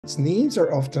Needs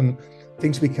are often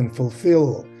things we can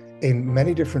fulfill in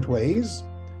many different ways,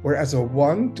 whereas a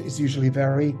want is usually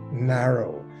very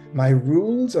narrow. My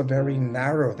rules are very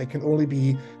narrow. They can only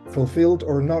be fulfilled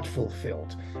or not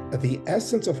fulfilled. The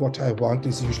essence of what I want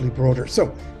is usually broader. So,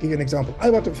 give you an example.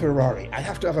 I want a Ferrari. I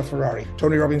have to have a Ferrari.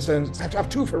 Tony Robbins says, I have to have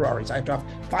 2 Ferraris. I have to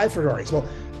have 5 Ferraris. Well,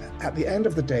 at the end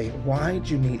of the day, why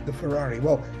do you need the Ferrari?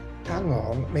 Well, hang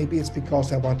on, maybe it's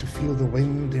because I want to feel the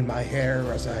wind in my hair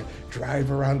as I drive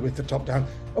around with the top down.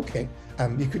 Okay,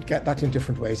 you could get that in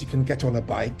different ways. You can get on a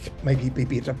bike,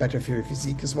 maybe it's better for your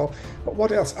physique as well. But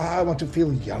what else? I want to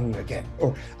feel young again,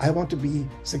 or I want to be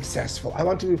successful. I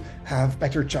want to have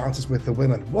better chances with the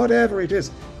women, whatever it is.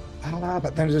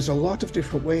 But then there's a lot of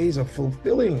different ways of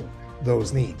fulfilling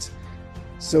those needs.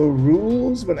 So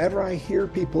rules, whenever I hear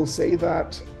people say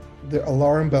that, the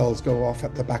alarm bells go off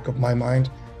at the back of my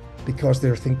mind, because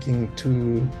they're thinking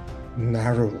too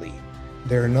narrowly.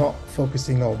 They're not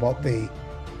focusing on what they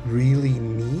really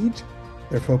need.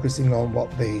 They're focusing on what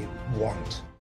they want.